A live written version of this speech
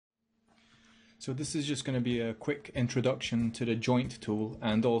So this is just going to be a quick introduction to the joint tool,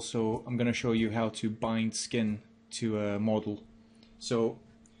 and also I'm going to show you how to bind skin to a model. So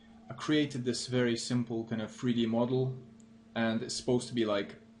I created this very simple kind of 3D model, and it's supposed to be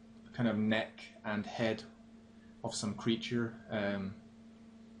like a kind of neck and head of some creature,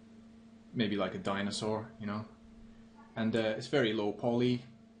 maybe like a dinosaur, you know. And it's very low poly,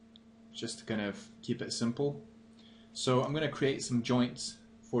 just to kind of keep it simple. So I'm going to create some joints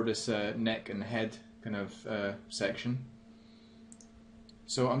for this neck and head kind of section.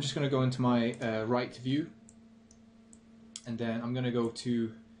 So I'm just going to go into my right view, and then I'm going to go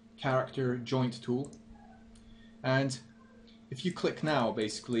to character joint tool, and if you click now,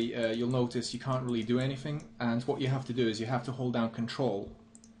 basically you'll notice you can't really do anything, and what you have to do is you have to hold down Control,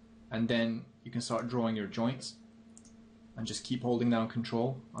 and then you can start drawing your joints, and just keep holding down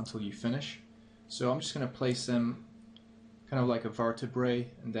Control until you finish. So I'm just going to place them kind of like a vertebrae,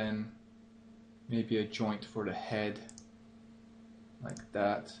 and then maybe a joint for the head, like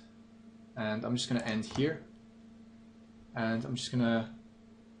that. And I'm just going to end here, and I'm just going to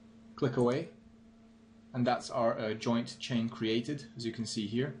click away, and that's our joint chain created, as you can see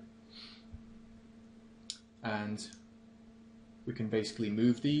here. And we can basically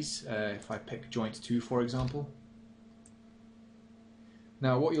move these, if I pick joint 2 for example.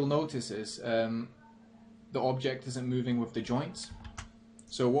 Now what you'll notice is the object isn't moving with the joints.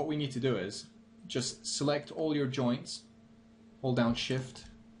 So what we need to do is just select all your joints, hold down Shift,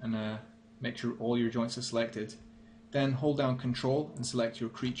 and make sure all your joints are selected. Then hold down Control and select your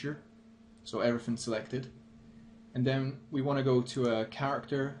creature, so everything's selected. And then we want to go to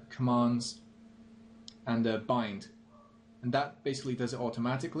Character, Commands, and Bind. And that basically does it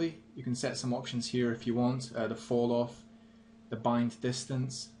automatically. You can set some options here if you want, the fall off, the bind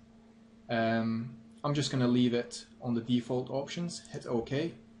distance. I'm just going to leave it on the default options, hit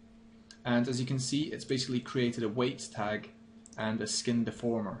OK, and as you can see, it's basically created a weight tag and a skin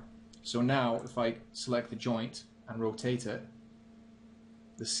deformer. So now if I select the joint and rotate it,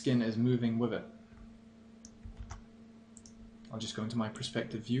 the skin is moving with it. I'll just go into my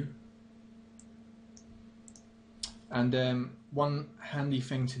perspective view, and one handy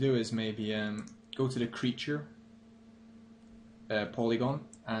thing to do is maybe go to the creature polygon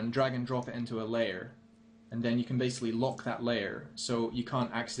and drag and drop it into a layer, and then you can basically lock that layer so you can't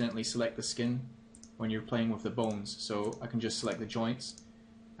accidentally select the skin when you're playing with the bones. So I can just select the joints,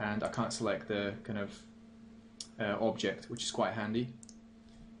 and I can't select the kind of object, which is quite handy.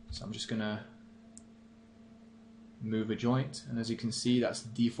 So I'm just gonna move a joint, and as you can see, that's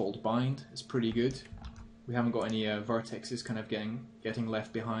the default bind. It's pretty good. We haven't got any vertexes kind of getting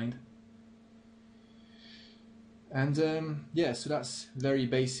left behind. And yeah, so that's very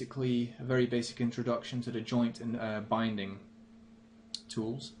basically a very basic introduction to the joint and binding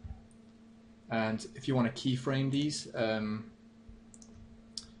tools. And if you want to keyframe these, I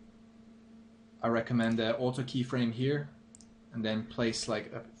recommend auto keyframe here, and then place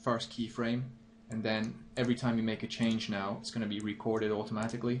like a first keyframe, and then every time you make a change now, it's going to be recorded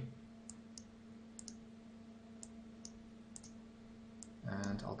automatically.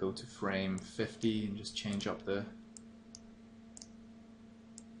 And I'll go to frame 50 and just change up the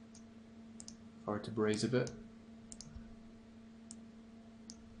vertebrae a bit.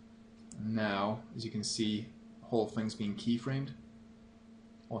 And now, as you can see, the whole thing's being keyframed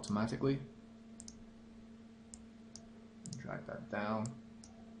automatically. Drag that down.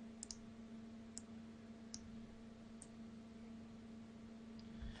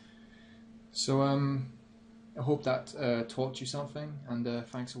 So I hope that taught you something, and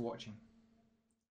thanks for watching.